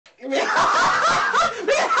Look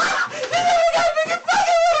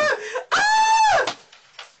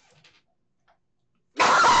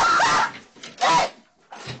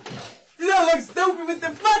stupid with the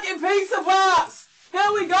fucking pizza box. Here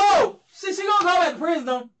we go. Shit, she gonna go back to prison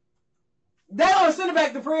though. They gonna send her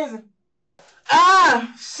back to prison.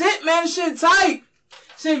 Shit, man, shit tight.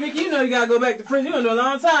 Shit, Vicky, you know you gotta go back to prison. You gonna do a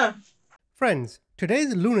long time. Friends,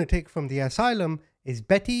 today's lunatic from the asylum is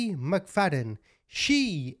Betty McFadden.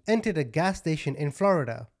 She entered a gas station in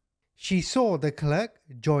Florida. She saw the clerk,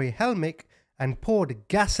 Joy Helmick, and poured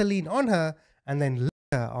gasoline on her and then lit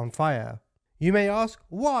her on fire. You may ask,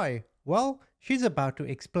 why? Well, she's about to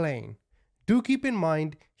explain. Do keep in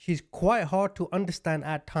mind, she's quite hard to understand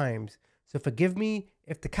at times, so forgive me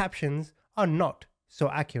if the captions are not so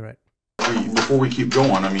accurate. Before we keep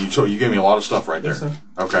going, I mean, so you gave me a lot of stuff right there. Yes, sir.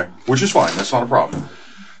 Okay, which is fine. That's not a problem.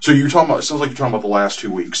 So you're talking about, it sounds like you're talking about the last 2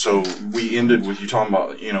 weeks. So we ended with you talking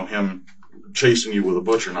about, you know, him chasing you with a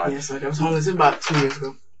butcher knife. Yes, sir. That was homeless about 2 years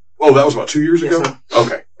ago. Oh, that was about 2 years ago? Yes, sir.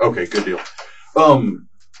 Okay, okay, good deal.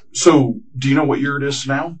 So do you know what year it is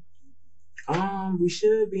now? We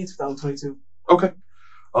should be in 2022. Okay.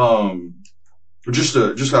 Just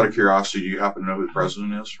out of curiosity, do you happen to know who the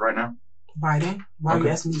president is right now? Biden? Why are you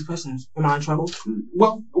asking these questions? Am I in trouble?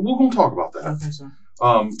 Well, we're going to talk about that. Okay, sir.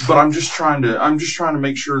 But I'm just trying to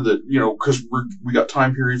make sure that, you know, because we got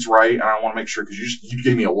time periods right, and I want to make sure because you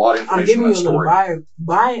gave me a lot of information. I'm giving on you a little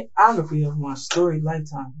biography of my story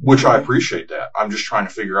lifetime. Which I appreciate that. I'm just trying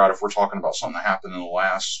to figure out if we're talking about something that happened in the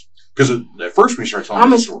last. Because at first when you started telling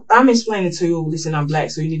me the story, I'm explaining to you. Listen, I'm black,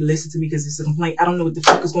 so you need to listen to me because it's a complaint. I don't know what the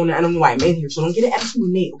fuck is going on. I don't know why I'm in here, so don't get an attitude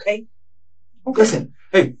with me, okay? Okay. Listen.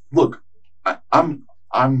 Hey, look,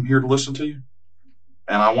 I'm here to listen to you,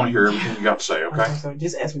 and I want to hear everything you got to say. Okay. Okay, so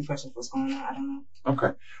just ask me questions. What's going on? I don't know.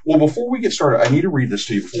 Okay. Well, before we get started, I need to read this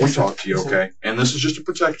to you before we talk to you. Yes, Okay. And this is just to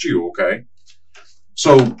protect you. Okay.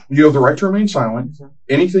 So you have the right to remain silent. Yes,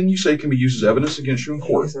 Anything you say can be used as evidence against you in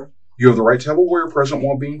court. Yes, sir. You have the right to have a lawyer present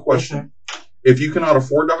while being questioned. Yes, if you cannot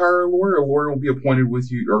afford to hire a lawyer will be appointed with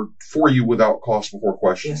you or for you without cost before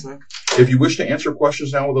questioning. yes, sir. If you wish to answer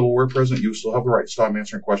questions now with a lawyer present, you still have the right to stop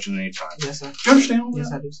answering questions anytime. Yes, sir. Do you understand all that?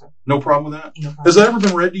 Yes, I do, sir. No problem with that? No problem. Has that ever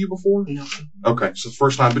been read to you before? No, sir. Okay, so it's the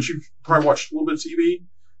first time. But you've probably watched a little bit of TV?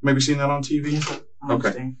 Maybe seen that on TV? Yes, sir. I Okay.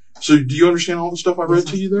 understand. So do you understand all the stuff I read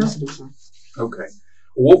Yes, to you there? Yes, I do, sir. Okay.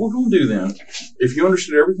 Well, what we're going to do then, if you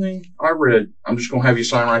understood everything I read, I'm just going to have you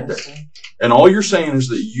sign right there. Yes, sir. And all you're saying is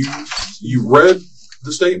that you read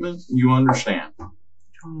the statement, you understand.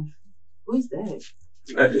 Who is that?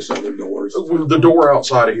 That is other doors. The door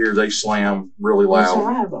outside of here, they slam really Sir, I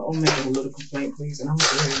loud. have I'll make a little complaint, please, and I'm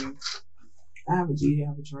going to I have a G, I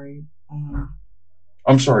have a trade.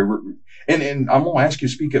 I'm sorry. And I'm going to ask you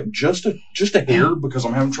to speak up just a hair because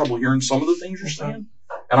I'm having trouble hearing some of the things you're saying.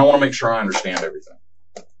 And I want to make sure I understand everything.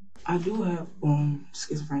 I do have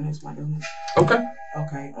schizophrenia is my illness. Okay.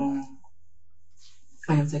 Okay.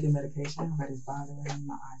 I am taking medication. But it's bothering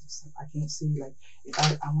my eyes and stuff. I can't see. Like if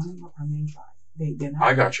I want to my permanent drive, then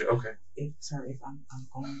I got you. Okay. If I'm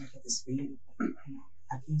going like at the speed, like, you know,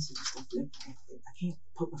 I can't see the stuff lifting. I can't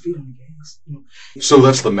put my feet on the gas. You know. So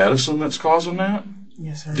that's the medicine that's causing that?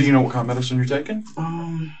 Yes, sir. Do you know what kind of medicine you're taking?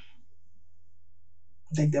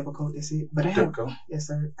 They Depakote, that's it. But I have, Depakote? yes,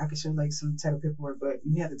 sir. I can show like some type of paperwork, but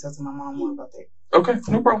you have to talk to my mom more about that. Okay,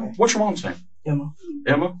 no problem. Okay. What's your mom's name? Emma.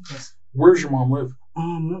 Emma? Yes. Where's your mom live? My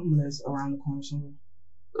mom lives around the corner somewhere.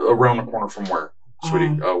 Around the corner from where?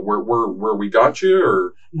 Sweetie, where we got you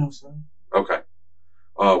or? No, sir. Okay.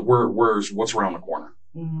 What's around the corner?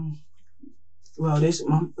 Well,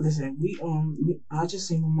 listen, I just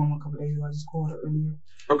seen my mom a couple days ago. I just called her earlier.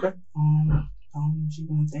 Okay. She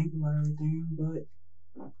gonna think about everything, but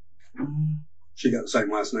she got the same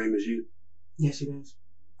last name as you? Yes, she does.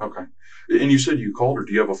 Okay. And you said you called her.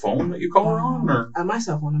 Do you have a phone that you call her on, or? My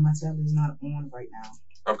cell phone and my tablet is not on right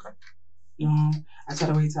now. Okay. I try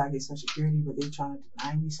to wait till I get Social Security, but they're trying to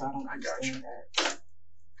deny me, so I don't understand that.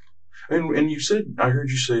 And you said, I heard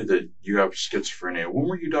you say that you have schizophrenia. When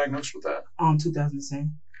were you diagnosed with that?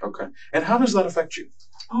 2010. Okay. And how does that affect you?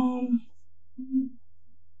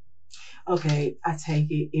 Okay, I take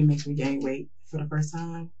it. It makes me gain weight for the first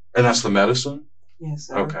time. And that's the medicine? Yes,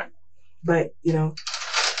 sir. Okay. But, you know,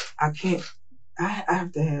 I can't. I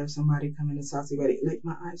have to have somebody come in and talk to me about it. Like,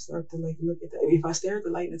 my eyes start to, like, look at that. If I stare at the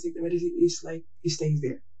light and I take the medicine, it's like, it stays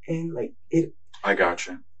there. And, like, it. I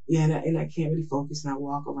gotcha. Yeah, and I can't really focus, and I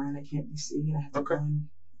walk around, I can't really see, and I have to run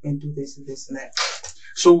and do this and this and that.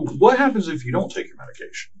 So what happens if you don't take your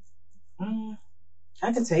medication?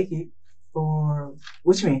 I can take it. For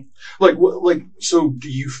what you mean? So do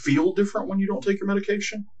you feel different when you don't take your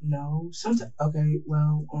medication? No, sometimes. Okay,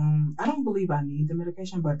 well, I don't believe I need the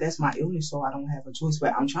medication, but that's my illness, so I don't have a choice.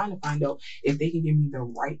 But I'm trying to find out if they can give me the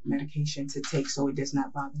right medication to take, so it does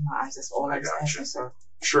not bother my eyes. That's all I was asking, sir.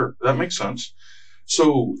 Sure, that makes sense.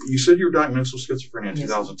 So you said you were diagnosed with schizophrenia in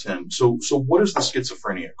 2010. So what does the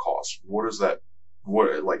schizophrenia cause? What is that?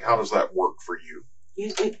 How does that work for you? They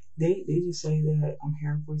just say that I'm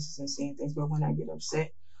hearing voices and seeing things, but when I get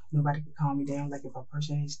upset, nobody can calm me down. Like if a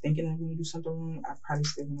person is thinking I'm going to do something wrong, I probably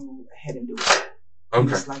still going to go ahead and do it.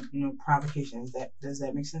 Okay. It's like, provocation. Does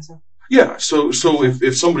that make sense, sir? Yeah. So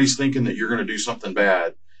if somebody's thinking that you're going to do something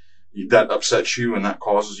bad, that upsets you and that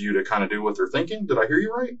causes you to kind of do what they're thinking. Did I hear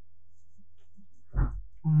you right?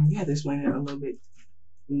 You have to explain it a little bit,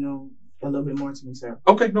 a little bit more to me, sir.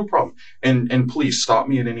 Okay, no problem. And please stop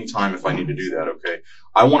me at any time if I need to do that, okay?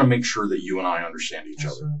 I want to make sure that you and I understand each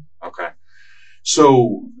other. Sir. Okay?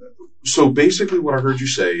 So basically what I heard you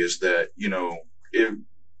say is that,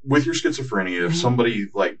 with your schizophrenia, if somebody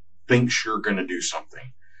thinks you're going to do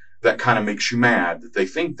something, that kind of makes you mad that they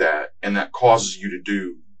think that, and that causes you to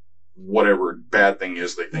do whatever bad thing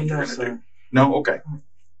is they think you're going to do. No? Okay.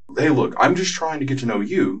 Hey, look, I'm just trying to get to know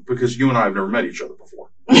you because you and I have never met each other before.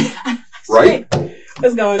 Right?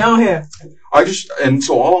 What's going on here?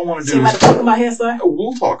 So all I want to do is... about to talk about here, sir?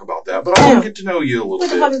 We'll talk about that, but I want to get to know you a little bit.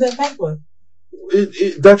 What the fuck is that fact for?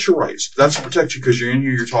 That's your rights. That's to protect you because you're in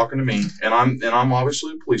here, you're talking to me, and I'm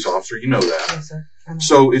obviously a police officer. You know that. Yes, sir.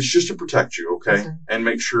 So it's just to protect you, okay? Yes, and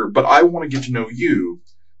make sure. But I want to get to know you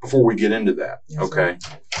before we get into that, yes, okay?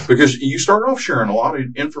 Sir. Because you started off sharing a lot of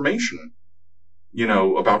information,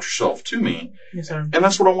 about yourself to me. Yes, sir. And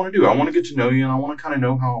that's what I want to do. I want to get to know you, and I want to kind of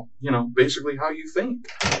know how, basically how you think.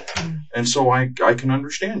 And so I can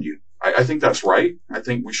understand you. I think that's right. I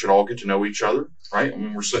think we should all get to know each other, right? I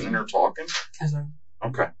mean, we're sitting here talking. Yes, sir.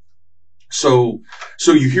 Okay. So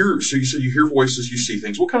you said you hear voices, you see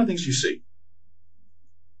things. What kind of things do you see?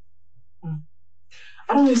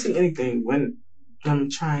 I don't really see anything when I'm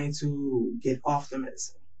trying to get off the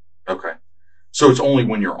medicine. Okay. So it's only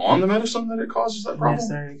when you're on the medicine that it causes that problem? Yes,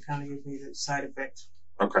 sir. It kind of gives me the side effect.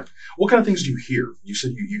 Okay. What kind of things do you hear? You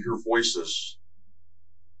said you hear voices.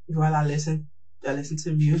 Well, I listen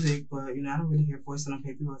to music, but I don't really hear voices. I don't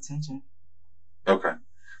pay people attention. Okay.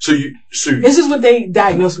 So this is what they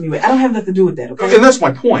diagnosed me with. I don't have nothing to do with that, okay? And that's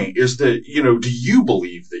my point, is that, do you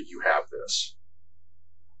believe that you have this?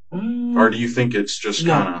 Or do you think it's just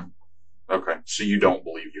kind of... Okay. So you don't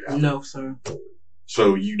believe you have it? No, sir.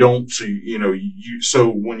 So you don't, so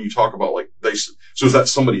when you talk about so is that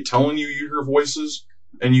somebody telling you hear voices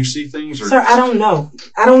and you see things? Or? Sir, I don't know.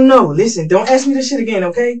 Listen, don't ask me this shit again,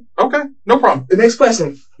 okay? Okay, no problem. The next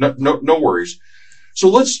question. No worries. So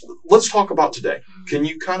let's talk about today. Can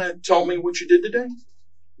you kind of tell me what you did today?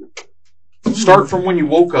 Start from when you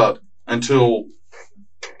woke up until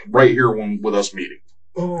right here with us meeting.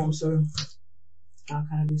 Sir, I'll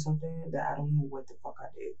kind of do something that I don't know what the fuck I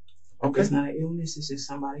did. Okay. It's not an illness. It's just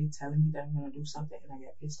somebody telling me that I'm going to do something, and I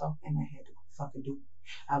got pissed off, and I had to fucking do it.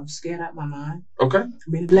 I was scared out of my mind. Okay.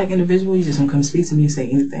 Being a black individual, you just don't come speak to me and say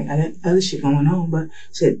anything. I got other shit going on, but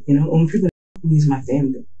shit, only people that me is my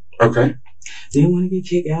family. Okay. They want to get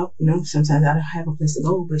kicked out. Sometimes I don't have a place to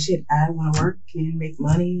go, but shit, I want to work and make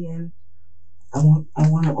money, and I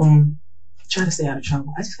want to try to stay out of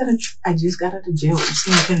trouble. I just got out of jail. I'm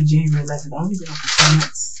still in January 11th. I only been out for 4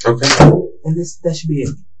 months. Okay. And that should be it.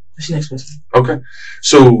 What's your next question? Okay.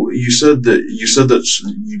 So you said that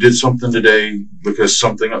you did something today because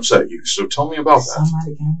something upset you. So tell me about that.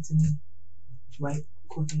 Somebody came to me, right?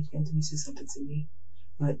 Courtney came to me, said something to me,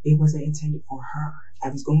 but it wasn't intended for her. I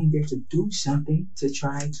was going there to do something to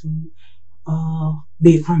try to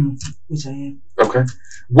be a criminal, which I am. Okay.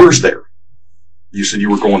 Where's there? You said you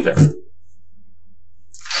were going there.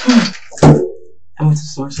 I went to the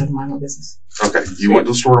store, started to mind my business. Okay. You went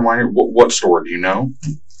to the store to mind what store? Do you know?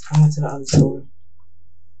 I went to the other store.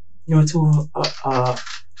 I went to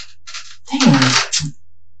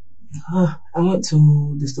I went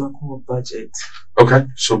to the store called Budget. Okay,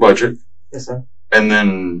 so Budget. Yes, sir. And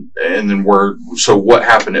then so what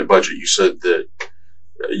happened at Budget? You said that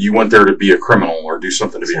you went there to be a criminal or do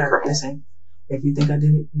something to be a criminal. Listen, if you think I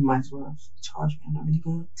did it, you might as well charge me. I'm not really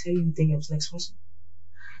going to tell you anything else next question.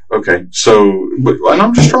 Okay, and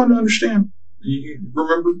I'm just trying to understand. You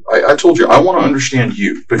remember, I told you, I want to understand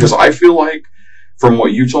you because I feel like from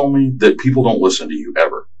what you told me that people don't listen to you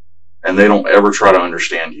ever and they don't ever try to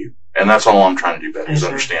understand you. And that's all I'm trying to do, Betty, is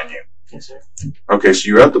understand you. Yes, sir. Okay, so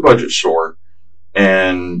you're at the Budget store.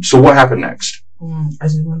 And so what happened next? I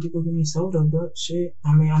just wanted to go get me soda, but shit.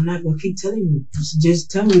 I mean, I'm not gonna keep telling you. Just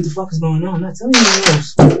tell me what the fuck is going on. I'm not telling you anything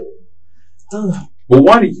else. Well,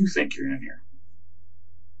 why do you think you're in here?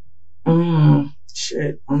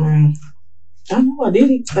 Shit. I mean, I don't know. I did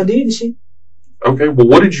it. I did the shit. Okay, well,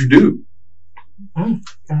 what did you do? I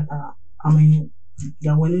mean,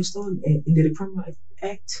 y'all went in the store and did a criminal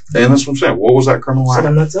act. And that's what I'm saying. What was that criminal act?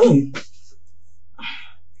 I'm not telling you.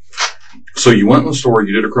 So you went in the store,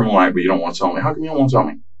 you did a criminal act, but you don't want to tell me. How come you don't want to tell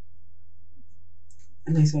me?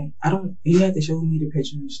 And they say, you have to show me the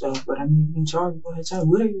pictures and stuff, but I mean, you can charge me. Go ahead, charge me.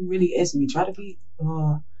 What are you really asking me? Try to be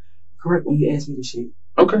correct when you ask me the shit.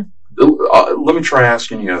 Okay. Let me try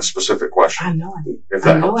asking you a specific question. I know I did. If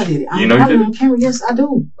that helps. I did it. You know you did it? Camera, yes, I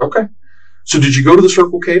do. Okay. So did you go to the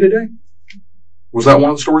Circle K today? Was that one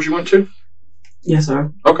of the stores you went to? Yes,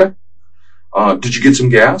 sir. Okay. Did you get some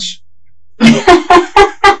gas?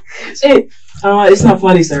 Shit. It's not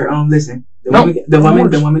funny, sir. Listen. The woman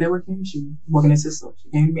that worked for me, she was working as a store. She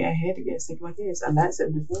came to me, I had to gas, take my gas. I lied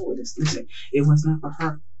 74 with this. Listen, it was not for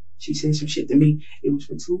her. She said some shit to me. It was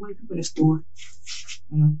for 2 white people in the store.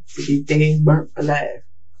 You know, to get dead, burnt alive.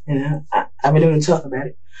 And I've been doing to talk about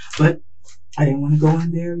it. But I didn't want to go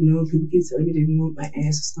in there. You know, people keep telling me they want my ass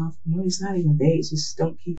and stuff. You know, it's not even bad. Just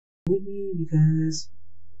don't keep with me because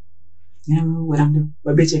you never know what I'm doing.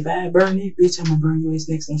 But bitch, if I burn it, bitch, I'm gonna burn your ass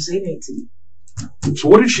next. Don't say that to me. So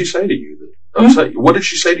what did she say to you that upset you? What did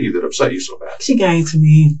she say to you that upset you so bad? She came to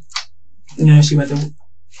me. You know, she got to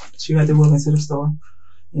walk into the store.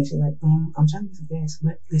 And she's like, I'm trying to get some gas.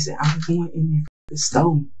 But listen, I was going in there the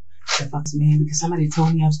store. The fuck's man, because somebody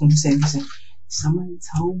told me I was going to say, listen, somebody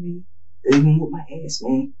told me they were going to whip my ass,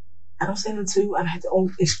 man. I don't say that to you. I had to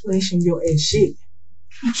explanation your ass shit.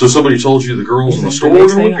 So somebody told you the girls in the store were going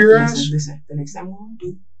to whip your ass? Listen, the next time I'm going to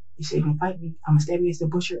do, you say you're going to fight me, I'm going to stab you against the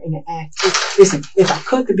butcher in the eye. Listen, if I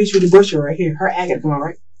cut the bitch with the butcher right here, her eye got to come out,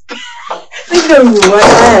 right?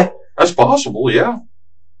 That's possible, yeah.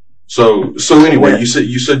 So anyway, you said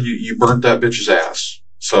you burnt that bitch's ass.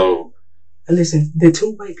 So listen, the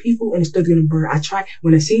 2 white people and it's still gonna burn. I tried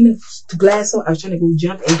when I seen the glass up, I was trying to go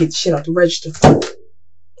jump and get the shit out the register.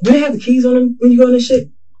 Do they have the keys on them when you go in this shit?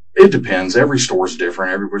 It depends. Every store's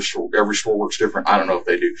different. Every store works different. I don't know if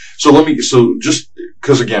they do. So just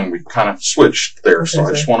because again we kind of switched there, so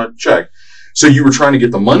I just want to check. So you were trying to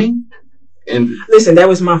get the money, and listen, that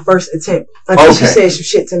was my first attempt until she said some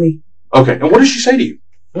shit to me. Okay, and what did she say to you?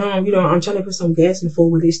 You know, I'm trying to put some gas in the food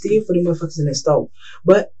where they steal for the motherfuckers in the stove.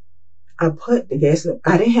 But I put the gas in.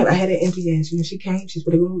 I had an empty gas. You know, she came. She's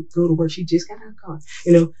going to go to work. She just got her car.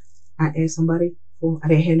 You know, I asked somebody I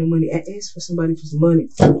didn't have no money. I asked for somebody for some money.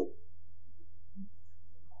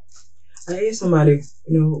 I asked somebody,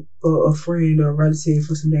 you know, a friend or a relative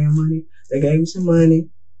for some damn money. They gave me some money.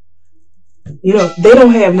 You know, they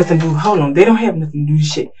don't have nothing to do. Hold on. They don't have nothing to do with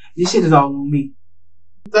this shit. This shit is all on me.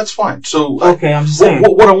 That's fine. So okay, I'm just saying.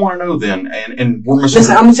 What I want to know then, and we're missing.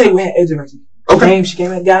 Listen, I'm gonna tell you what happened. Okay. She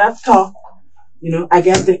came and got out the car. You know, I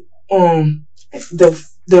got the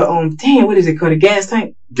damn, what is it called? The gas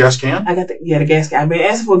tank. Gas can. I got the gas can. I've been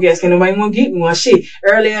asking for a gas can. Nobody want to get me one. Shit.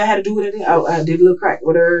 Earlier I had to do what I did. I did a little crack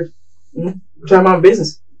with her. Try my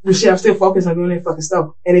business. But shit, I'm still focused on doing that fucking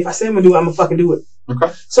stuff. And if I say I'm gonna do it, I'm gonna fucking do it.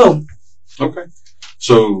 Okay. So. Okay.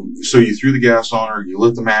 So you threw the gas on her. You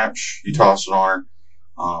lit the match. You tossed it on her.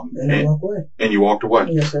 And I walked away. And you walked away?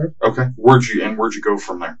 Yes, sir. Okay. Where'd you go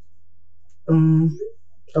from there?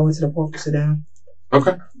 I went to the park to sit down.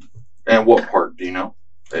 Okay. And what park, do you know?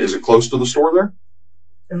 Is it close to the store there?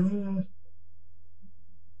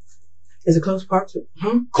 Is it close park to,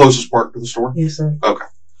 Closest park to the store? Yes, sir. Okay.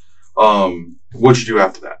 What'd you do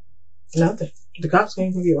after that? Nothing. The cops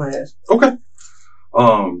came to get my ass. Okay.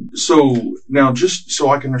 So now just so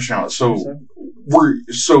I can understand, so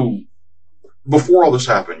before all this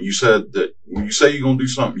happened, you said that when you say you're going to do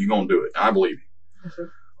something, you're going to do it. And I believe you.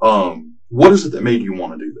 Okay. What is it that made you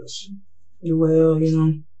want to do this? Well, you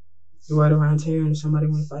know, you're right around here and somebody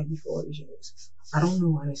want to fight me for these years. I don't know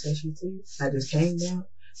why they say shit to you. I just came down.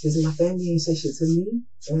 This is my family ain't say shit to me.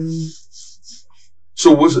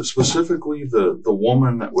 So was it specifically the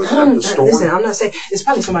woman that was at the store? Listen, I'm not saying, it's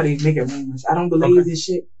probably somebody making rumors. I don't believe this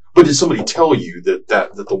shit. But did somebody tell you that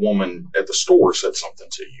the woman at the store said something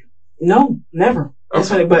to you? No, never. That's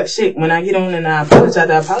funny. But shit, when I get on and I apologize,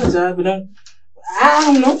 but I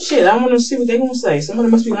don't know shit. I want to see what they gonna say. Somebody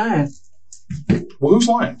must be lying. Well, who's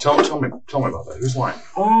lying? Tell me about that. Who's lying?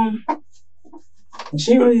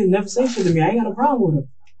 She really never say shit to me. I ain't got a problem with her.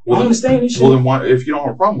 Well, I understand this shit. Well, then why, if you don't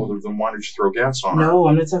have a problem with her, then why did you throw gas on her? No,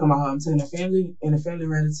 I'm not talking about her. I'm talking a family and a family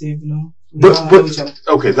relative, you know.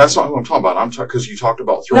 Okay, that's not what I'm talking about. I'm talking because you talked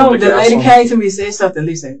about throwing No, the the gas lady on. came to me and said something.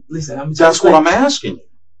 Listen. That's what I'm asking you.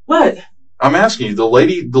 What? I'm asking you. The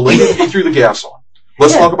lady that you threw the gas on.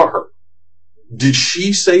 Let's talk about her. Did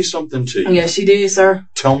she say something to you? Yeah, she did, sir.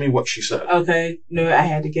 Tell me what she said. Okay. No, I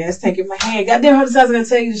had the gas tank in my hand. Goddamn, how many times I gotta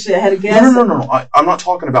tell you this shit? I had a gas. No. I'm not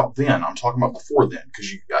talking about then. I'm talking about before then. Because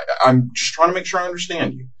I'm just trying to make sure I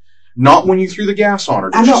understand you. Not when you threw the gas on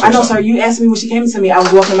her. I know, sir. You asked me when she came to me. I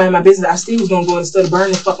was walking around my business. I still was gonna go instead of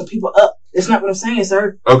burning fucking people up. That's not what I'm saying,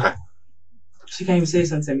 sir. Okay. She came and said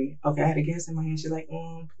something to me. Okay, I had a gas in my hand. She's like,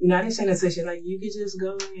 I didn't say that to her. She's like, you could just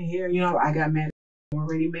go in here. I got mad. I'm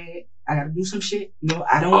already mad. I gotta do some shit.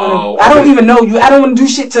 I don't want to. I don't even know you. I don't want to do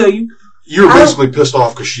shit to you. You're basically pissed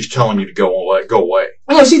off because she's telling you to go away.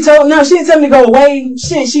 Yeah, she didn't tell me to go away.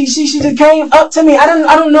 Shit, she just came up to me. I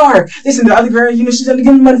don't know her. Listen, the other girl, she didn't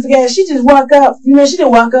give me money for gas. She just walked up. She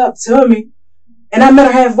didn't walk up to me. And I met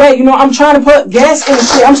her halfway. I'm trying to put gas in the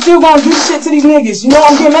shit. I'm still gonna do shit to these niggas.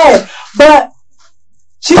 I'm getting mad. But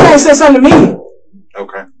she can't say something to me.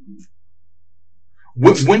 Okay.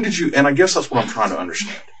 When did you, and I guess that's what I'm trying to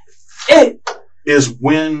understand. Is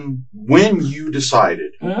when you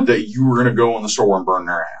decided that you were going to go in the store and burn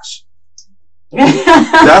their ass.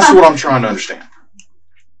 That's what I'm trying to understand.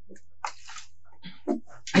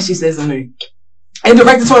 And she said something to me. And the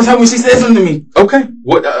director told me she said something to me. Okay.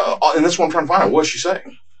 What? And that's what I'm trying to find out. What did she say?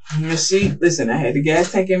 Listen, I had the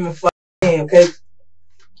gas tank in my fucking hand, okay?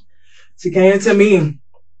 She came to me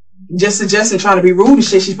just suggesting trying to be rude and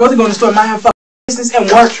shit. She's supposed to go in the store and not have fucking business and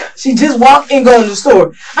work. She just walked and go in the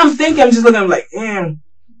store. I'm just looking, I'm like, damn.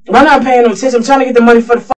 I'm not paying no attention. I'm trying to get the money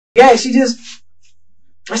for the fucking gas.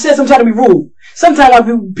 I said I'm trying to be rude.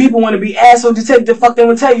 Sometimes people want to be assholes to take the fuck they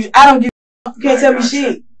will tell you. I don't give a fuck. You can't tell me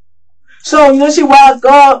shit. So, she walked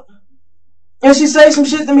up and she said some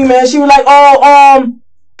shit to me, man. She was like,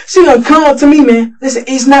 she gonna come up to me, man. Listen,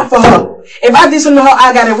 it's not for her. If I did something to her,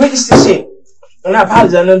 I gotta witness this shit. And I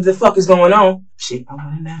apologize. I know what the fuck is going on. Shit, I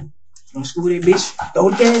went in there. Don't screw that bitch. Throw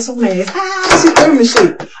the gas on her ass. She threw me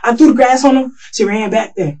shit. I threw the grass on her. She ran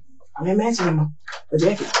back there. I ran matching in my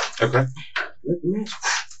jacket. Okay.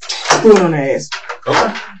 Threw it on her ass.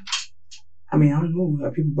 Okay. I don't know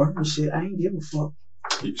how people burn shit. I ain't give a fuck.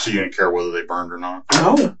 So you didn't care whether they burned or not?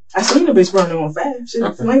 No. I seen the bitch burning on fire. Shit,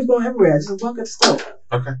 okay. Flames going everywhere. I just walk at the stove.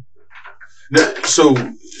 Okay. Now, so,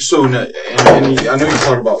 and I know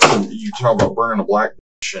you talk about burning a black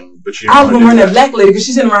bitch, but you. I was gonna burn that black lady because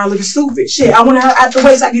she's sitting around looking stupid. Shit, I want her out the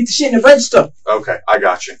way so I get the shit in the register. Okay, I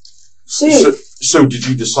got you. Shit. So did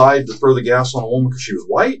you decide to throw the gas on a woman because she was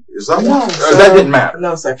white? Is that no, sir, that didn't matter?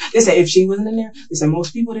 No, sir. They said if she wasn't in there, they said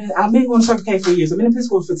most people didn't. I've been going to Circle K for years. I've been in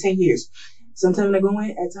Pittsburgh for 10 years. Sometimes when I go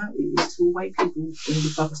in, at times, it's two white people. And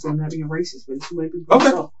the fuckers still not being racist, but it's two white people. Okay.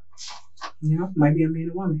 So, might be a man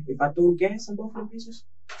and woman. If I throw gas on both of them bitches,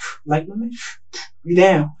 like my man, you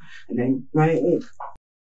down. And then, right,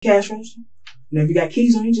 cash register. And if you got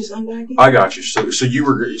keys on you, just unlock it. I got you. So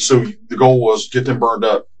the goal was get them burned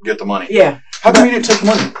up, get the money. Yeah. How come you didn't take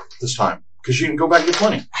money this time? Because you didn't go back and get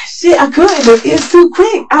money. Shit, I could, but it's too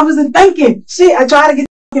quick. I wasn't thinking. Shit, I tried to get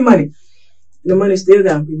the money. The money still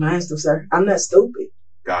gotta be mine still, sir. I'm not stupid.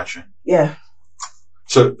 Gotcha. Yeah.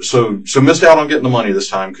 So missed out on getting the money this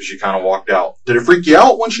time because you kind of walked out. Did it freak you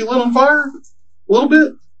out when she lit on fire? A little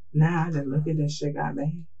bit? Nah, I didn't look at that shit,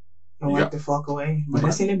 goddamn. I walked the fuck away. But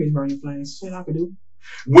I seen that bitch burning flames. Shit I could do.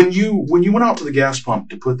 When you went out to the gas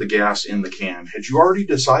pump to put the gas in the can, had you already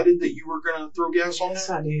decided that you were going to throw gas on Yes,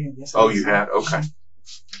 that? I did. Yes, Oh, you had? Okay.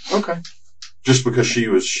 Okay. Just because she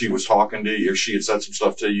was talking to you, or she had said some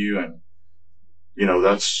stuff to you, and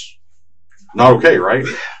that's not okay, right?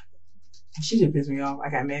 She just pissed me off. I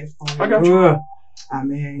got mad. I got you. I'm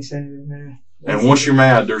mad. He said it, man. And once you're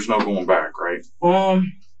mad, there's no going back, right?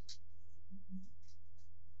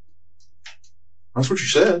 That's what you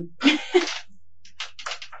said.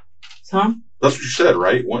 Huh? That's what you said,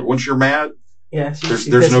 right? Once you're mad, yeah, there's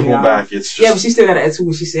no going back. It's just, yeah, but she still got an attitude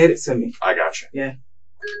when she said it to me. I got you. Yeah.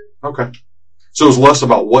 Okay. So it was less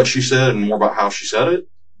about what she said and more about how she said it?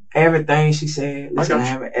 Everything she said. Listen,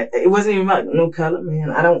 it wasn't even about no color, man.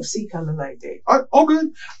 I don't see color like that. All good.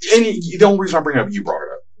 And the only reason I bring it up, you brought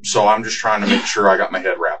it up. So I'm just trying to make sure I got my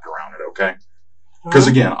head wrapped around it, okay? Because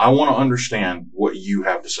again, I want to understand what you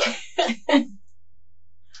have to say.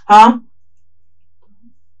 Huh?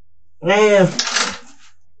 Yeah.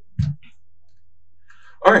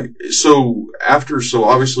 All right. So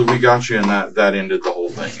obviously we got you, and that ended the whole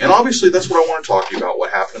thing. And obviously that's what I want to talk to you about.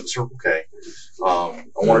 What happened at the Circle K? I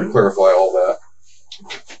wanted to clarify all that.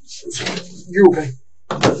 You're okay.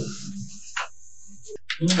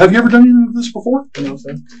 Have you ever done any of this before? No,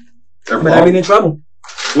 sir. But I've been in trouble.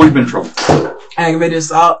 What have you been in trouble for? Aggravated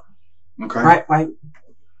assault. Okay. Right, fight.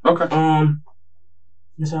 Okay.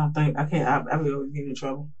 That's what I think. I can't. I really always get in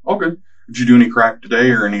trouble. Okay. Did you do any crack today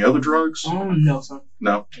or any other drugs? No, sir.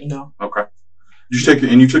 No. No. Okay. Did you take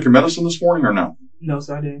you took your medicine this morning or no? No,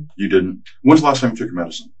 sir, I didn't. You didn't. When's the last time you took your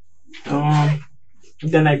medicine?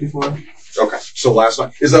 The night before. Okay. So last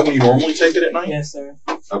night. Is that when you normally take it at night? Yes, sir.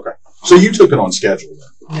 Okay. So you took it on schedule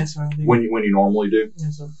then? Yes, sir. I did. When you normally do?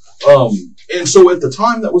 Yes, sir. And so at the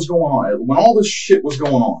time that was going on, when all this shit was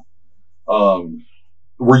going on,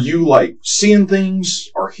 were you like seeing things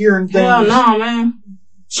or hearing things? Hell no, man.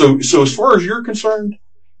 So as far as you're concerned,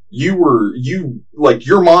 your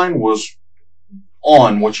mind was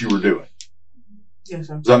on what you were doing. Yes,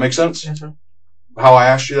 sir. Does that make sense? Yes, sir. How I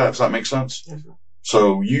asked you that, does that make sense? Yes, sir.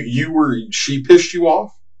 So she pissed you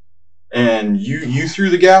off and you threw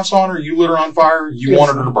the gas on her, you lit her on fire, you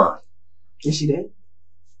wanted her to burn. Is she dead?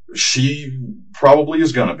 She probably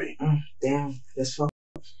is gonna be. Damn, that's fucked.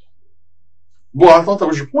 Well, I thought that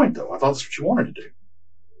was your point though. I thought that's what you wanted to do.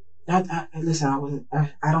 Listen,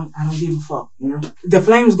 I don't give a fuck, you know. The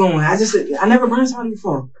flame's going. I never burned somebody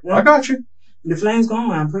before. You know? I got you. The flame's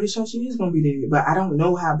going. I'm pretty sure she is gonna be dead, but I don't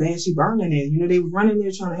know how bad she burning it. You know, they were running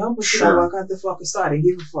there trying to help her. Sure. I walk out the fucking store. I didn't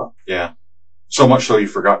give a fuck. Yeah. So much so you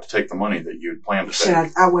forgot to take the money that you had planned to Shit,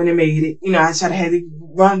 take. I wouldn't have made it. You know, I tried to have to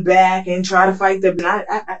run back and try to fight them.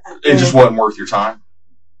 It just wasn't worth your time.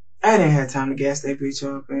 I didn't have time to gas that bitch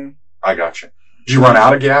up, man. I got you. Did you run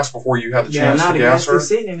out of gas before you had the chance to gas her? Yeah,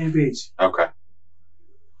 sitting in that bitch. Okay.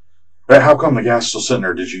 How come the gas is still sitting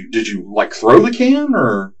there? Did you like throw the can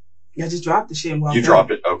or? Yeah, I just dropped the shit and walked You out.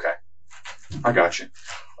 dropped it. Okay. I got you.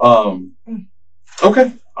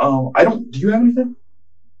 Okay. Do you have anything?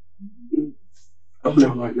 Okay.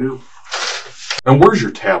 Right now. And where's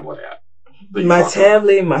your tablet at? My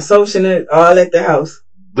tablet, my social net, all at the house.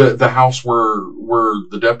 The house where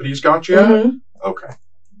the deputies got you at? Mm-hmm. Okay.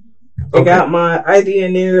 I got my ID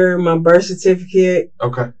in there, my birth certificate,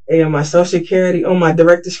 Okay. and my social security on my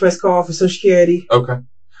direct express call for social security. Okay.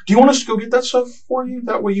 Do you want us to go get that stuff for you?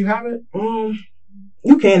 That way you have it?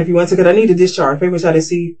 You can if you want to, because I need a discharge. People try to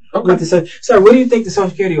see what the sir, what do you think the social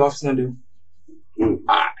security office gonna do?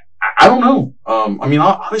 I don't know.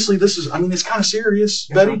 Obviously it's kind of serious,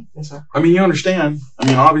 Yes, Betty. sir. Yes, sir. You understand.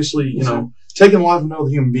 obviously, Yes, sir. taking the life of another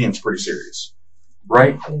human being is pretty serious,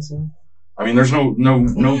 right? Yes, sir. There's no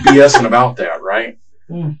BSing about that, right?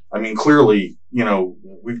 Mm. Clearly,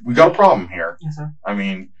 we got a problem here. Yes, sir.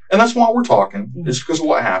 And that's why we're talking. It's because of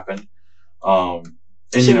what happened. Well,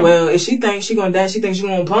 if she thinks she gonna die, she thinks she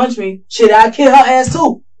gonna punch me. Shit, I'd kill her ass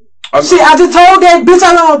too. I just told that bitch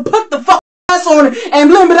I'm gonna put the fuck ass on her and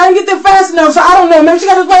blame, but I didn't get there fast enough, so I don't know. Maybe she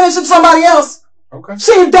gotta explain that shit to somebody else. Okay.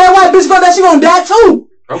 See, if that white bitch go there, she gonna die too.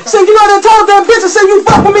 Okay. So you know they told that bitch, I said, you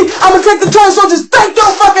fuck with me, I'm gonna take the train, so just take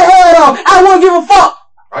your fucking head off. I won't give a fuck.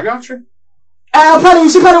 I got you.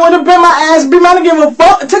 She probably wanted to bend my ass, be I don't give a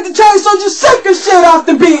fuck. Take the chain, so just take your shit off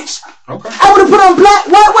the bitch. Okay. I would have put on black,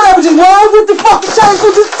 white, whatever, just run with the fucking chain, so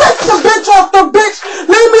just take the bitch off the bitch.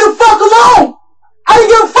 Leave me the fuck alone. I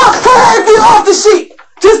didn't give a fuck. Put her everything off the sheet.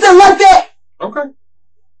 Just like that. Okay.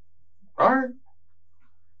 Alright.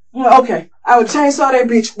 Well, okay. I would chainsaw that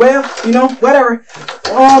bitch. Well, whatever.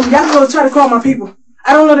 Y'all can go try to call my people.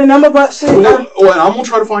 I don't know the number, but shit. And I'm gonna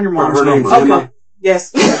try to find your mom's Her name's number. Okay.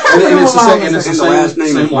 Yes. And it's the the last name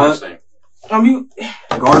same is last what? name. You.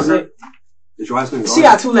 Gardner? Is your last name Gardner? She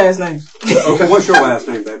got two last names. Okay. What's your last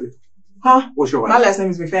name, baby? Huh? What's your My last last name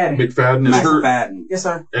is McFadden. McFadden is her, McFadden. Yes,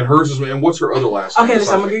 sir. and hers is, and what's her other last name? Okay,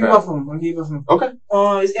 listen, I'm gonna give you both McFadden? of them. Okay.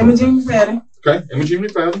 It's Emma Jean McFadden Okay. Imogen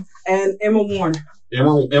McFadden. and Emma Warner.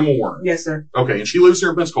 Emma Warren. Yes, sir. Okay, and she lives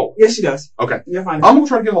here in Pensacola. Yes, she does. Okay. You're fine. I'm gonna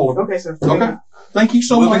try to get hold of her. Okay, sir. Okay. Thank you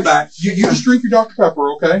so We'll be much. back. You just drink your Dr.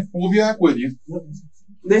 Pepper, okay? We'll be back with you.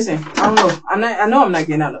 Listen, I don't know. I know I'm not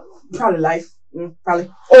getting out of probably life. Probably.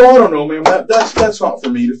 Oh, I don't know, man. That's not for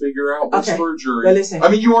me to figure out. That's Okay. for a jury. But listen.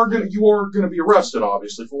 You are gonna be arrested,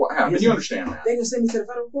 obviously, for what happened. Yes, You sir. understand that? They gonna send me to the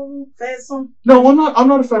federal courtroom fast some. No, I'm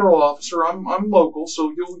not a federal officer. I'm local,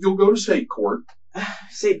 so you'll go to state court.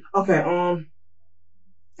 See, okay,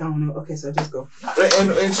 I don't know. Okay, so just go.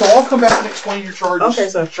 And so I'll come back and explain your charges. Okay,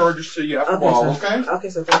 sir. Charges to you after a Okay, while, sir. okay? Okay,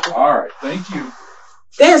 so thank you. All right, thank you.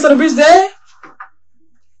 Damn, so the bitch dead?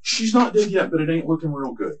 She's not dead yet, but it ain't looking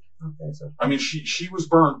real good. Okay, so. She was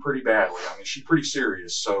burned pretty badly. She's pretty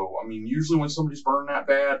serious. So, usually when somebody's burned that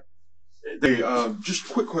bad, they, just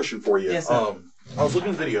a quick question for you. Yes, sir. I was looking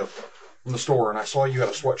at the video from the store and I saw you had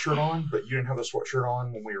a sweatshirt on, but you didn't have the sweatshirt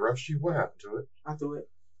on when we arrested you. What happened to it? I threw it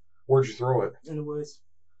Where'd you throw it? in the woods.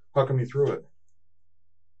 How come you threw it?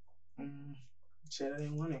 Shit, I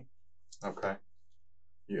didn't want it. Okay.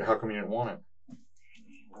 How come you didn't want it?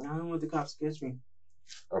 I don't want the cops to catch me.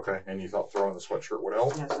 Okay, and you thought throwing the sweatshirt would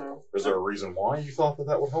help? Yes, sir. Is there a reason why you thought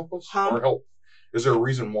that would help us? Huh? Or help? Is there a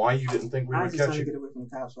reason why you didn't think we I would was just catch trying you? to get away from the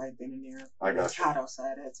cops right then and there. I got It's you. hot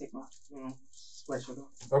outside. I had to take my sweatshirt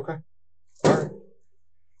off. Okay. All right.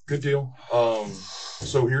 Good deal.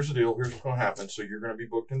 So here's the deal. Here's what's going to happen. So you're going to be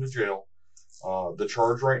booked into jail. The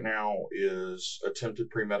charge right now is attempted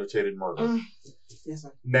premeditated murder. Yes,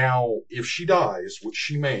 sir. Now, if she dies, which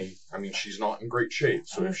she may, I mean, she's not in great shape.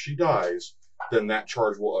 So if she dies, then that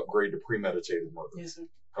charge will upgrade to premeditated murder. Yes, sir.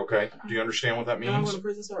 Okay? Do you understand what that Am I means? going to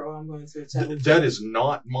prison, sir, or I'm going to challenge? That is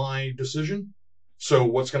not my decision. So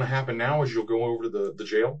what's going to happen now is you'll go over to the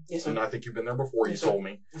jail. Yes, sir. And I think you've been there before. Yes, you sir. told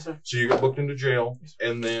me. Yes, sir. So you get booked into jail,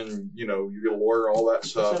 and then, you know, you get a lawyer, all that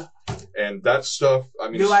stuff. Yes, And that stuff, I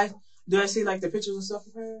mean... Do I see, like, the pictures and stuff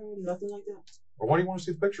of her? Nothing like that? Or why do you want to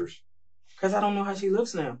see the pictures? Because I don't know how she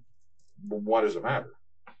looks now. Well, why does it matter?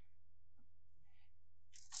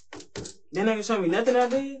 They're not going to show me nothing I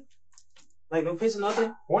did? Like, no picture,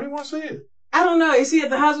 nothing? Why do you want to see it? I don't know. Is she at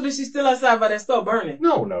the hospital? Is she still outside by that store burning?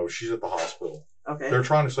 No, she's at the hospital. Okay. They're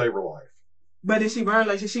trying to save her life. But is she burned?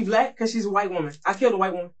 Like, is she black? Because she's a white woman. I killed a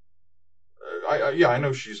white woman. I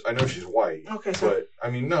know she's white. Okay, so. But I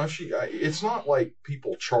mean, no, it's not like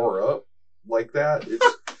people char up like that. It's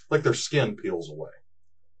like their skin peels away.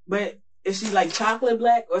 But is she like chocolate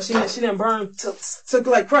black, or she didn't burn took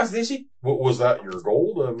like crust? Did she? What was that? Your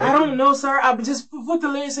goal? To make I don't know, sir. I just put the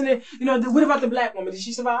lyrics in there. You know, what about the black woman? Did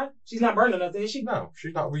she survive? She's not burning nothing, is she? No,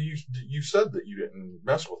 she's not. Well, you said that you didn't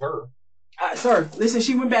mess with her. Sir, listen.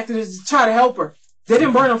 She went back to try to help her. They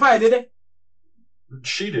didn't burn on fire, did they?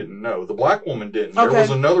 She didn't know. The black woman didn't. Okay. There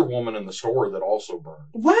was another woman in the store that also burned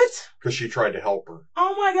What? because she tried to help her.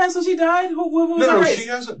 Oh my God! So she died? What was her No, race? she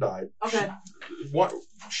hasn't died. Okay.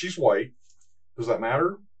 She's white. Does that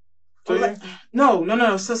matter to you?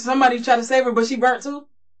 No. So somebody tried to save her, but she burnt too?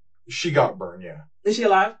 She got burned, yeah. Is she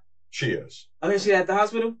alive? She is. Okay, she at the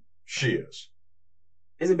hospital? She is.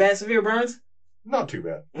 Is it bad, severe burns? Not too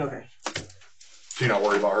bad. Okay. So you're not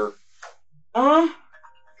worried about her? Oh,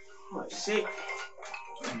 shit.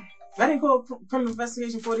 I didn't call Criminal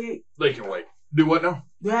Investigation 48. They can wait. Do what now?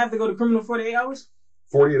 Do I have to go to Criminal 48 hours?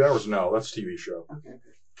 48 hours? No, that's a TV show. Okay.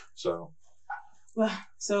 So. Well,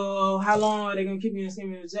 so how long are they going to keep you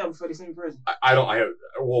in jail before they send you to prison?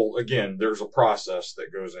 Well, again, there's a process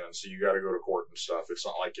that goes in, so you got to go to court and stuff. It's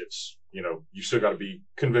not like it's, you still got to be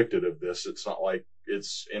convicted of this. It's not like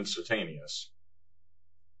it's instantaneous.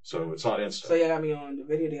 So it's not instant. So y'all got me on the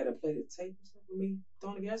video. They got to play the tape and stuff with me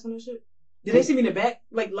throwing the gas on that shit? Did they see me in the back,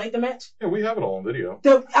 like, light the match? Yeah, we have it all on video.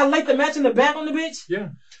 I light the match in the back on the bitch? Yeah.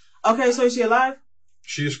 Okay, so is she alive?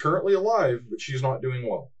 She is currently alive, but she's not doing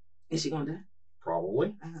well. Is she going to die?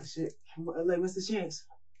 Probably. Oh, shit. Like, what's the chance?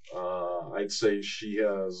 I'd say she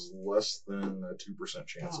has less than a 2%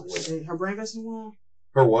 chance of living. Shit. Her brain vessel gone?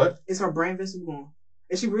 Her what? Is her brain vessel gone?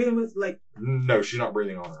 Is she breathing with, like... No, she's not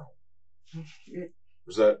breathing on her own. Yeah.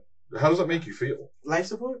 How does that make you feel? Life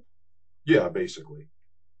support? Yeah, basically.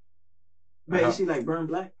 But is she, like, burned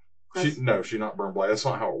black? No, she's not burned black. That's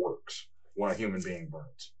not how it works when a human being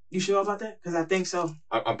burns. You sure about that? Because I think so.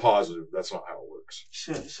 I'm positive that's not how it works.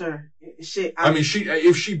 Sure. Shit. I mean,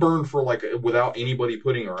 if she burned for without anybody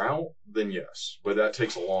putting her out, then yes. But that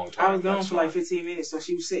takes a long time. I was gone for like 15 minutes, so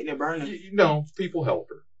she was sitting there burning. No, people helped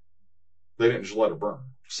her. They didn't just let her burn.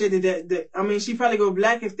 Shit, I mean, she probably go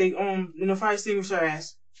black if they fire extinguisher her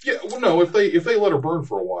ass. Yeah, well, no, if they let her burn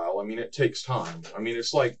for a while, I mean, it takes time. I mean,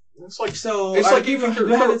 it's like. So it's like even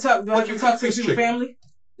do I have to talk? Do I have to talk to people's family?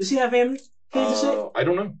 Does she have family? Kids and shit? I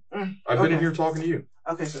don't know. I've been in here talking to you.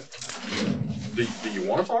 Okay, sir. Do you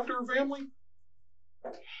want to talk to her family?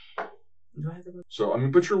 Do I have to go? So I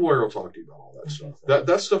mean, but your lawyer will talk to you about all that stuff.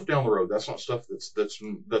 That's stuff down the road. That's not stuff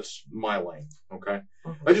that's my lane. Okay.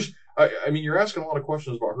 I mean, you're asking a lot of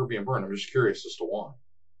questions about her being burned. I'm just curious as to why.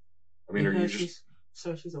 I mean, because are you just?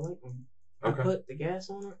 Sir, she's a white woman. Okay. I put the gas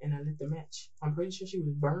on her and I lit the match. I'm pretty sure she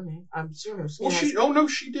was burning. I'm sure her skin. Well,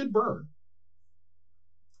 she did burn.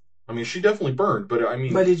 I mean, she definitely burned, but I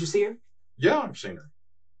mean. But did you see her? Yeah, I've seen her.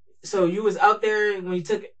 So you was out there when you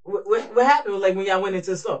took it. What happened? Like when y'all went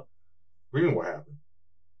into the store? What do you mean what happened?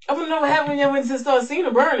 I want to know what happened when y'all went into the store and seen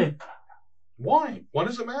her burning. Why? Why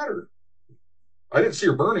does it matter? I didn't see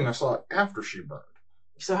her burning. I saw it after she burned.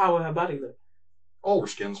 So how would her body look? All her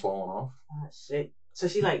skin's falling off. Oh, shit. So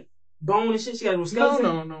she like bone and shit? She got a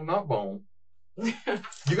skeleton? No, not bone. You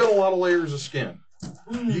got a lot of layers of skin.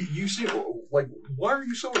 You see, like, why are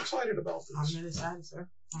you so excited about this? I'm not excited, sir.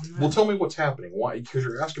 Well, tell me what's happening. Why? Because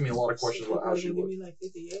you're asking me a lot of questions about how she looks. Like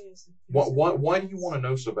 50 years. Why do you want to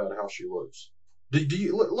know so bad how she looks? Do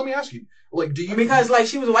you? Let me ask you. Like, do you? Because like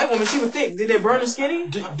she was a white woman, she was thick. Did they burn her skinny?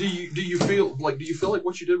 Do you feel like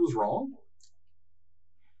what you did was wrong?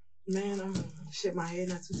 Man, shit, my head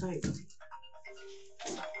not too tight.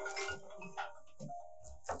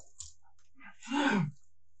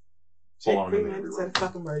 Hold on a Shit, minute. man, set a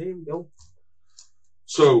fucking bird. Here we go.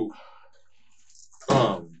 So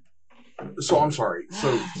I'm sorry. So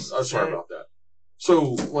I'm sorry about that.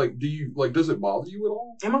 So like, does it bother you at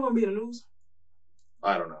all? Am I gonna be in the news?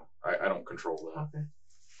 I don't know. I don't control that. Okay.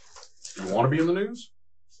 Do you want to be in the news?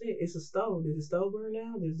 Shit, it's a stove. Did the stove burn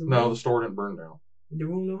down? No, the store didn't burn down. The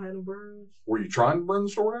room don't have no burns. Were you trying to burn the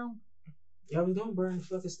store down? Yeah, we gonna burn the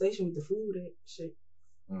fucking station with the food and shit.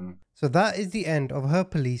 So that is the end of her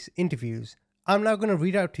police interviews. I'm now going to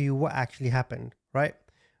read out to you what actually happened, right?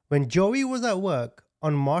 When Joey was at work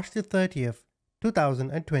on March the 30th,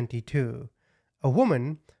 2022, a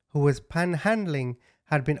woman who was panhandling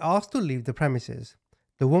had been asked to leave the premises.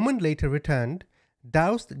 The woman later returned,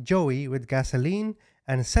 doused Joey with gasoline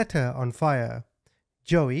and set her on fire.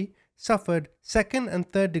 Joey suffered second and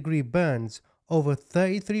third degree burns over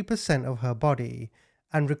 33% of her body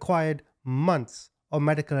and required months of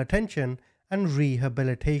medical attention and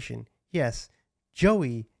rehabilitation. Yes,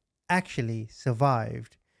 Joey actually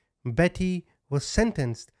survived. Betty was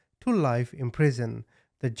sentenced to life in prison.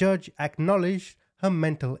 The judge acknowledged her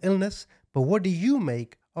mental illness, but what do you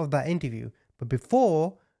make of that interview? But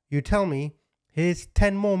before you tell me, here's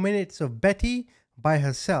 10 more minutes of Betty by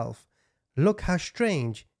herself. Look how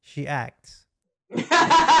strange she acts. She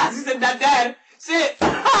said, Dad, shit.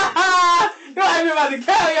 You ain't about to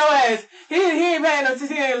kill your ass. He ain't paying no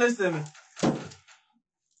attention. He ain't listening to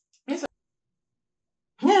me.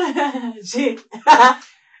 Shit.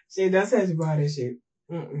 Shit, don't say Jabbar that shit.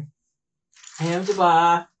 Hey, I'm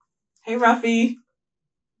Jabbar. Hey, Ruffy.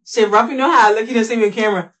 Shit, Ruffy know how I look. He didn't see me on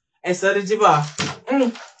camera. And so did Jabbar.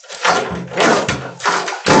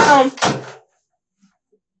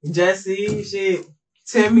 Jesse, shit.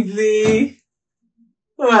 Timmy Lee.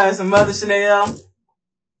 Who else? Some Mother Chanel.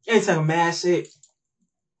 You ain't talking mad shit.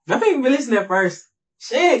 I think you been listening at first.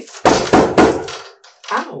 Shit.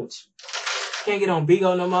 Ouch. Can't get on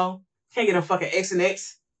Bigo no more. Can't get on fucking X and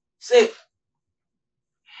X. Shit.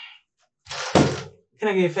 Can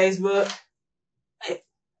I get Facebook? Hey.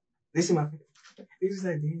 This is my. This is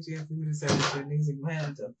like DMG after me to say this shit. Niggas ain't gonna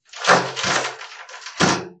have to.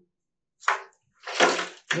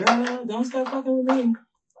 Girl, don't stop fucking with me.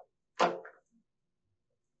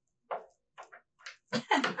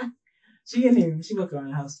 She in here. She working around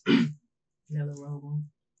the house. Yellow robe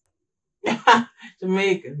on.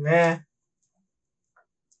 Jamaica, man.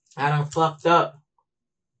 I done fucked up.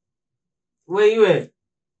 Where you at?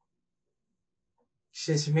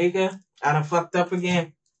 Shit, Jamaica. I done fucked up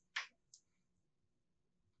again.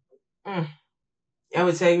 I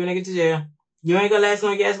would tell you when I get to jail. You ain't gonna last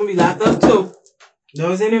long. Your ass gonna be locked up too.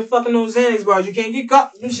 Those ain't even fucking no Xanax bars. You can't get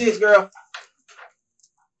caught with them shits, girl.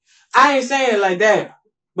 I ain't saying it like that.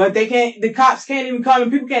 But they can't, the cops can't even come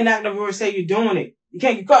and people can't knock on the door and say you're doing it. You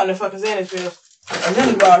can't get caught in the fucking Xanax pills. Or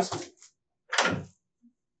Xanax bars.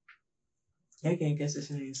 They can't catch this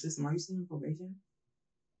in the system. Are you still in probation?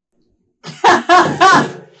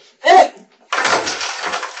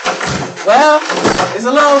 Well, it's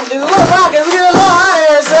a little rocket. It's getting a little hot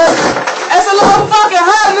here, sis. It's a little fucking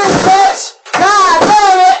hot in this bitch. God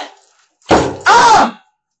damn it.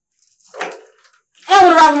 I'm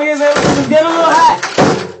gonna rock me. It's getting a little hot.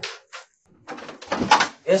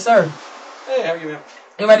 Yes, sir. Hey, how are you, man?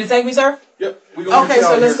 You ready to take me, sir? Yep. We going Okay,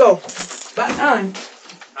 so let's go. About time.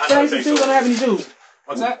 Can I need some shoes? I don't have any shoes.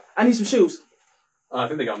 What's that? I need some shoes. I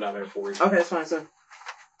think they got them down there for you. Okay, that's fine, sir.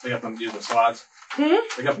 They got them the slides. Hmm?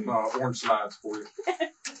 They got them orange slides for you.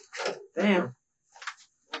 Damn.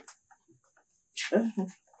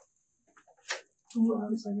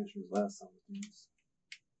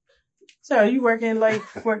 Sir, are you working like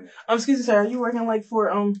for excuse me, sir, are you working like for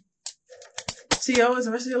TO as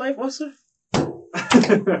the rest of your life, officer?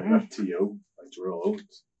 TO, like Terrell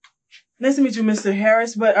Owens. Nice to meet you, Mr.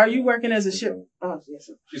 Harris, but are you working as a ship? Oh, yes,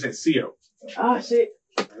 sir. She said CO. Oh, shit.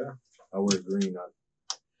 Yeah, I wear green.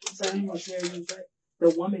 Sorry, you was very right. The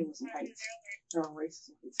woman was white. Her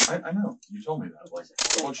race is white. I know. You told me that like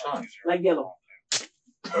a bunch of times. Like yellow.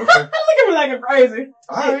 Okay. Look at me like a crazy.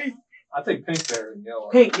 All right. I think pink there and yellow.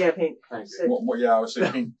 Pink, yeah, pink. Pink. Shit. Well, yeah, I would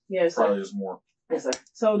say pink Yes, sir. probably is more Yes, sir.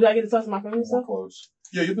 So, do I get to talk to my family and stuff? close.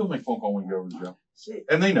 Yeah, you'll be able to make a phone call when you go over to jail. Shit.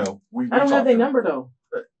 And they know. We I don't talked have their to them. number, though.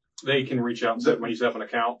 They can reach out and say when you set up an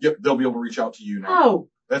account. Yep, they'll be able to reach out to you now. Oh.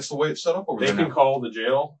 That's the way it's set up over They there can now. call the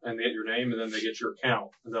jail and they get your name and then they get your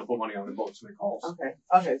account and they'll put money on the books and they calls. Okay.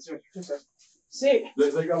 Okay, sure, sure. Shit.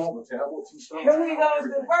 They got all the tablets and stuff. Here we go. It's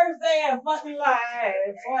the first day of fucking life.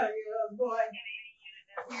 40 years, boy.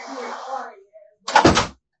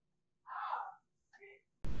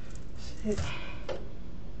 Shit.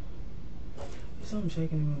 There's something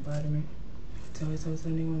shaking in my body, man. Tell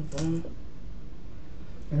something on the phone.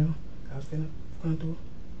 You know, I was going through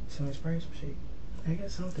some experience, some shit. I got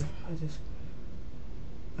something.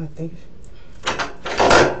 I think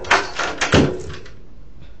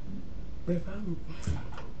but if I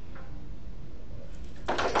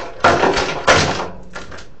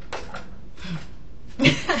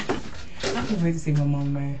can't wait to see my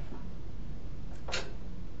mom, man.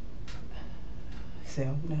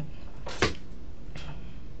 So, that.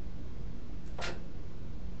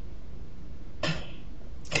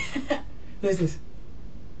 Who's this?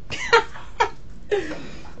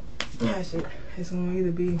 Yeah, shit. It's gonna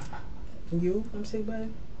either be you, I'm sick by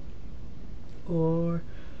it, or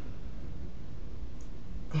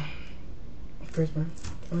Chris Brown.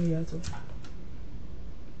 Oh, yeah, too.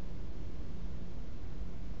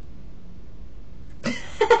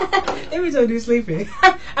 Every time you sleeping,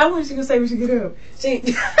 I wish she could say we should get up. She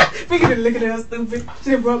figured to look at her stupid.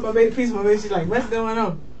 She brought my baby piece of my baby. She's like, what's going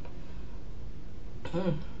on?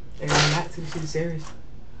 They got a lot to the shit serious.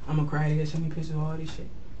 I'm gonna cry. They got so many pictures of all this shit.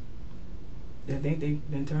 They think they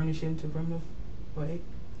done turn this shit into criminal. Wait.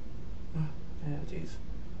 Oh, jeez.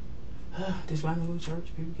 This why I go to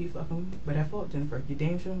church. People keep fucking with me. But I fought Jennifer. You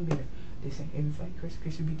damn sure don't be there. They say every fight, Chris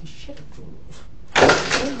beat the shit out of fools. I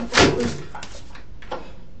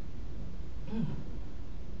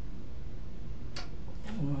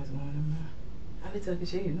don't know what's going on, man. I be talking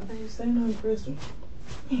shit. Nobody's saying nothing Christian.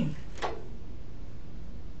 Man.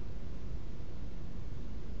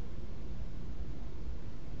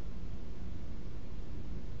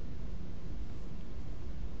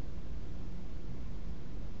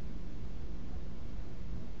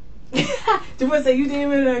 Someone say you didn't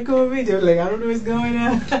even record video. Like, I don't know what's going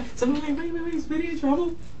on. Someone like, wait, is Biddy in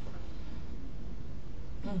trouble?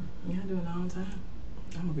 Yeah, I do a long time.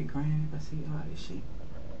 I'm gonna be crying if I see all this shit.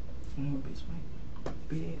 I'm gonna bitch might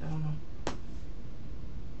be dead, I don't know.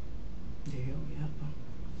 Yeah, hell yeah.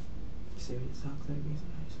 Serious talks that'd be so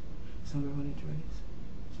nice. Some girl in dreads.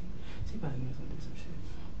 She probably knows gonna do some shit.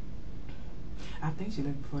 I think she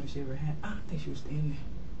left before the shit ever happened. I don't think she was standing there.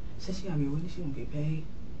 Said she gotta be a witness, she gonna get paid.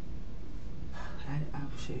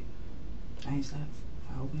 Shit. I ain't stopped.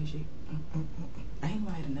 I open this shit. I ain't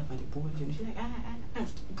lied enough of the boy. She's like,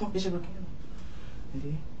 pump this shit on camera. And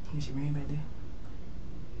then she ran back there.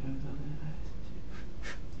 And it was all that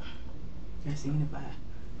eyes. I seen the fire.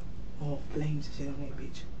 All flames and shit on that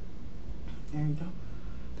bitch. There you go.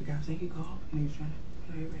 The guy said he called and he was trying to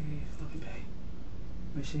fucking pay.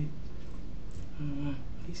 But shit.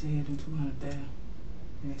 He said he'd do 200,000.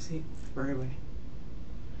 And that's it for everybody.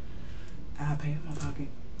 I'll pay out my pocket.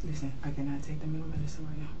 Listen, I cannot take the middle medicine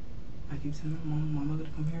right now. I keep telling my mama gonna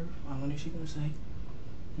come here. I wonder if she gonna say,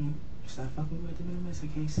 stop fucking with the middle medicine.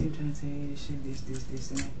 I can't see him trying to tell you this shit, this,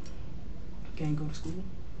 and that. Can't go to school.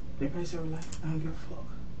 They probably say life. I don't give a fuck.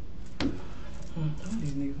 All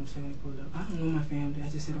these niggas from saying pull up. I don't know my family. I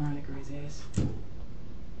just sit around that crazy ass.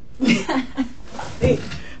 Hey,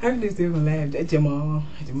 I can just still gonna laugh at your mom.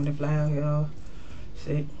 At your mother fly out here.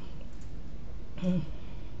 Shit.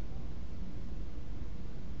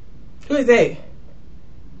 Who is that?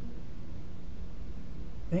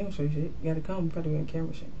 They ain't gonna show you shit. You gotta come, probably on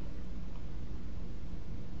camera shit.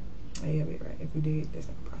 Hey, you'll be right. If we did, that's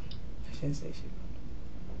not a problem. I shouldn't say shit.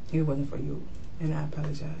 It wasn't for you. And I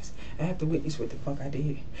apologize. I have to witness what the fuck I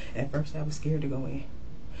did. At first, I was scared to go in.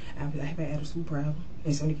 I have an attitude problem.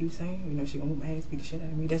 And somebody keeps saying, she gonna whoop my ass, beat the shit out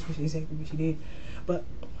of me. That's exactly what she did. But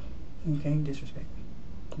you can't disrespect me.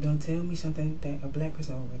 Don't tell me something that a black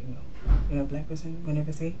person already know. A black person will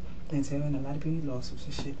never say and tell, and a lot of people lawsuits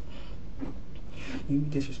and shit. You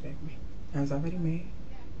disrespect me. I was already mad.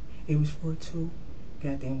 It was for 2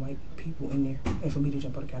 goddamn white people in there, and for me to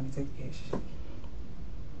jump on the counter and take the cash.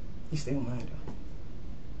 You still mine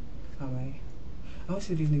though. Alright. I don't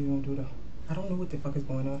see what these niggas gonna do though. I don't know what the fuck is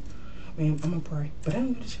going on. Man, I'm gonna pray. But I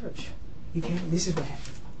don't go to church. You can't. This is what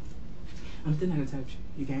happened. I'm still not gonna touch you.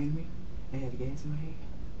 You came to me. I had the gas in my hand.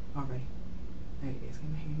 Already. I had the gas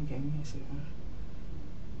in my hand. You came to me and said,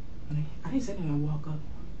 I didn't say that I walk up.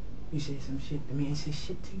 You said some shit to me. I said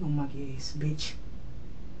shit to your monkey ass, bitch.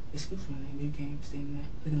 Excuse my name. You came standing there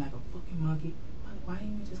looking like a fucking monkey. Why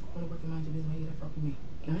didn't you just go to work and mind your business while you fuck with me?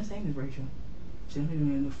 Now, this ain't racial. She done put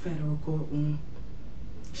me in the federal courtroom.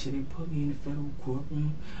 She didn't put me in the federal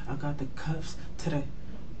courtroom. I got the cuffs to the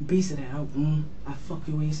beast of the out room. I fuck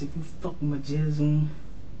your ass if you fuck with my jizz room.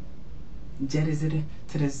 Jet is it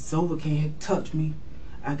to the Zola can't touch me.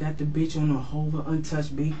 I got the bitch on a hover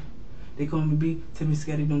untouched B. They call me B till me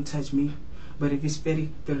scatty don't touch me. But if it's Fetty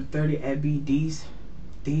to the 30 at BD's,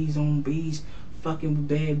 D's on B's, fucking with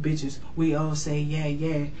bad bitches. We all say yeah,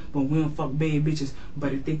 yeah, but we don't fuck bad bitches.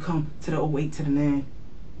 But if they come to the 08 to the 9,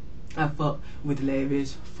 I fuck with the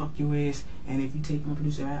lavish, fuck you ass. And if you take my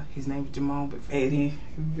producer out, his name is Jamal, but fade in,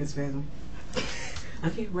 it's Phasm. I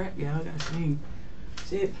can't rap, y'all, I gotta sing.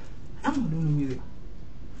 Shit, I'm gonna do new music.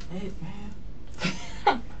 Hey,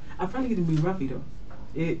 man. I probably get to be Ruffy though.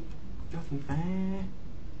 Ruffy fine.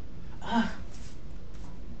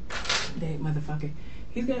 That motherfucker.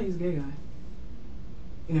 He's got his gay guy.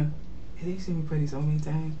 You know, they see me pretty so many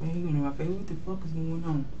times, man. He gonna know my face. What the fuck is going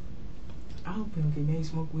on? I hope him can maybe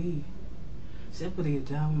smoke weed. Except for they get a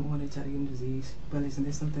job or they try to get him disease. But listen,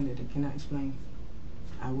 there's something that they cannot explain.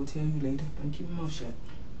 I will tell you later. Don't keep my mouth shut.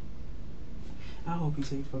 I hope he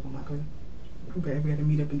saves fucking my cousin. We gotta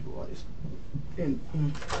meet up and do all this. And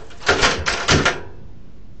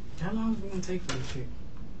how long is it gonna take for this shit?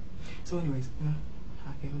 So anyways, you know,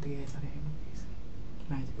 I came with the gas out of here.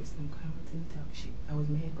 Nice to some kind of type of shit. I was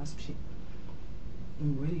mad about some shit.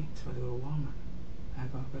 I'm ready to go to Walmart. I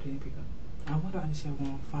got ready to pick up. I wonder how this shit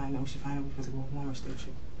gonna find out. We should find out because we go to Walmart still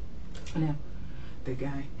shit. Now, the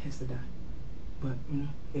guy has to die. But, you know,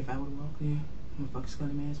 if I would walk in, I'm gonna fuck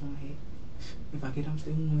Scully Man's on my head. If I get I'm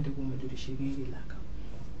still wanting to go and do this shit again, get locked up.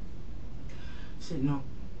 Shit, no.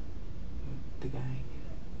 The guy,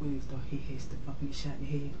 when he thought he has to fucking get shot in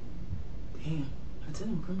the head. Damn, I tell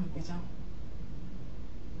him criminal bitch out.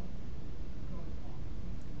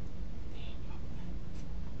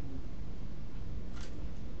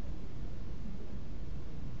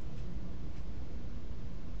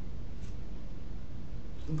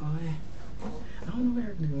 Boy, I don't know what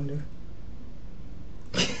Eric is gonna do.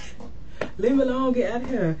 Leave me alone, get out of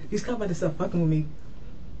here. These cops about to stop fucking with me.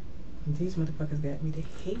 And these motherfuckers got me, they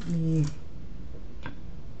hate me.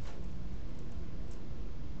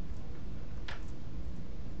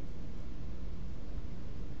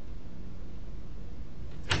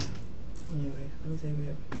 Anyway, let me tell you what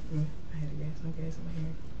happened. I had a gas, no gas in my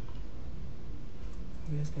hand.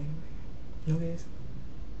 No gas came in my hand. No gas.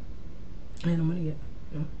 I had no money yet.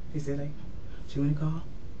 No, he said like, she went to call.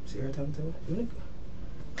 Sarah talking to her. She went to call.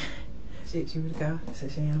 Shit, she went to call.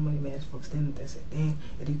 Said she ain't no money, man. As folks standing there. I said, damn,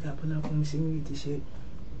 if you got pull up on me, see me get this shit.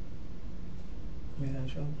 Man, I'm in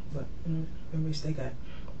trouble. But, you know, remember, stay got.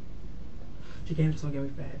 She came to the store, gave me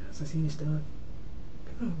 $5. I seen this stuff.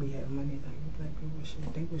 People don't be having money like black people and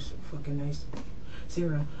shit. They was so fucking nice.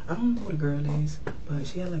 Sarah, I don't know what the girl is, but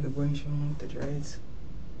she had like a green shirt on with the dreads.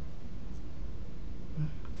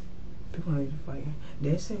 People don't even fighting.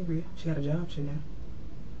 That's Sangria. She got a job shit now.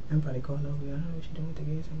 I'm probably calling over there. I don't know what she doing with the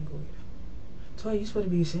gas. I'm gonna go get her. Toy, you supposed to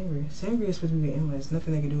be Sangria. Sangria is supposed to be an Emma. There's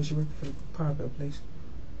nothing they can do. She worked for the power bill place.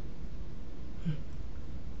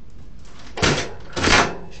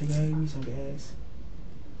 She gave me some gas.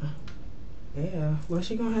 Yeah. Well,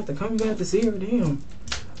 she gonna have to come. You gonna have to see her. Damn.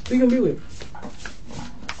 Who you gonna be with?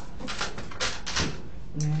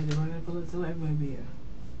 Yeah, they're gonna pull it so everybody be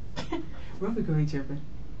here. Ruffy could be chirping.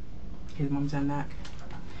 His mom trying to knock.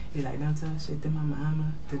 He like, don't tell shit to my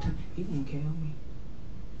mama. He gonna kill me.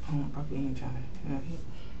 Probably ain't trying to, you know,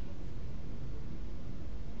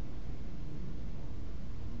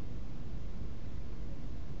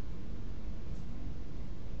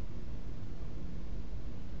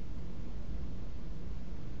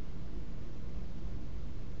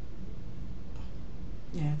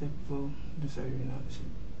 yeah, after full the surgery and all that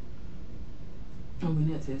shit. I'm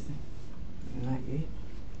be net testing. Not yet.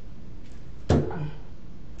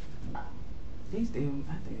 They still,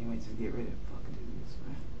 I think they might just get rid of fucking disease,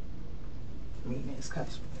 right? Mean ass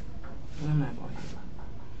cuts. I'm not going to.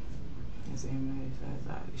 It's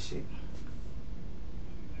all this shit.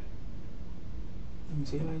 Let me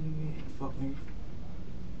see how you get. Fuck me.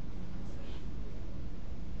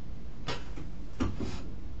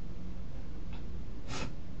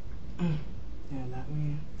 Yeah, lock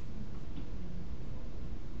me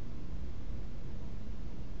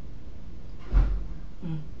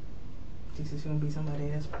in. This is gonna be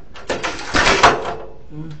somebody else.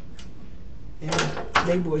 Yeah,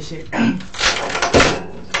 big boy shit.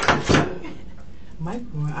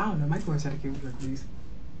 Michael, I don't know. Michael was trying to keep me like this.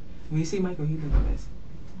 When you see Michael, he look the best.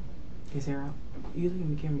 His hair out. You look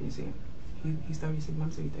in the camera, you see him. He's 36.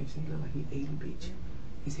 Mom said he's 36. He look like he's 80, bitch.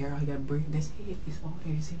 His hair out. He got a braid. That's it. It's all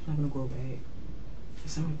there. His hair's not gonna grow back.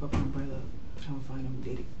 If somebody fuck my brother up, I'm gonna find him who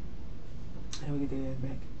did it. And we get their ass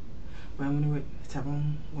back. But I'm gonna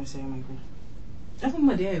Tyrone gonna say Michael. That's what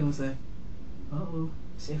my dad gonna say. Uh-oh.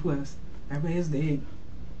 Say who else? Everybody else dead.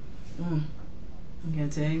 I gotta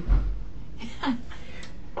tell you.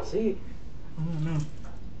 Shit. I don't know.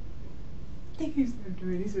 I think he's so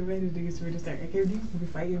dirty. He's so ready to get rid of stuff. I can't believe he's be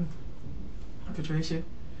fighting Patricia.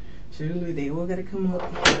 Surely they all gotta come up.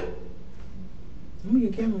 Let me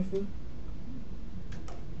get a camera, fool.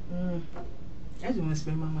 I just wanna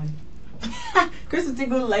spend my money. Crystal still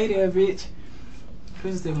gonna lay there, bitch.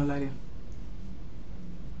 Crystal still gonna lay there.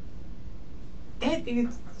 That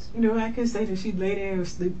is, you know, I could say that she'd lay there and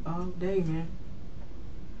sleep all day, man.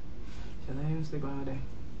 She'd lay there and sleep all day.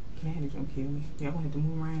 Man, it's gonna kill me. Y'all gonna have to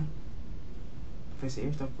move around. Face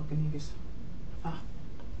every stuff fucking niggas. Ah.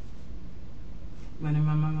 Money,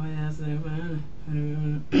 my mama, ass,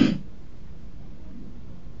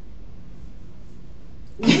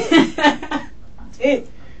 it.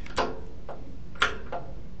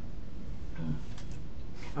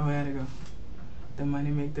 Oh, I gotta go. The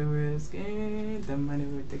money make the girls scream. The money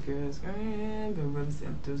make the girls scream. The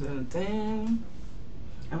represent 2010.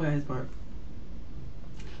 I like this part.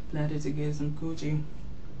 Ladder to get some Gucci.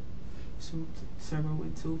 Server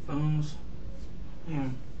with 2 phones. Yeah.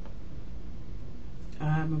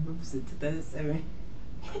 I'm a represent 2007.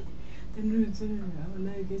 The new I would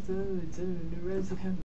like it to the rest of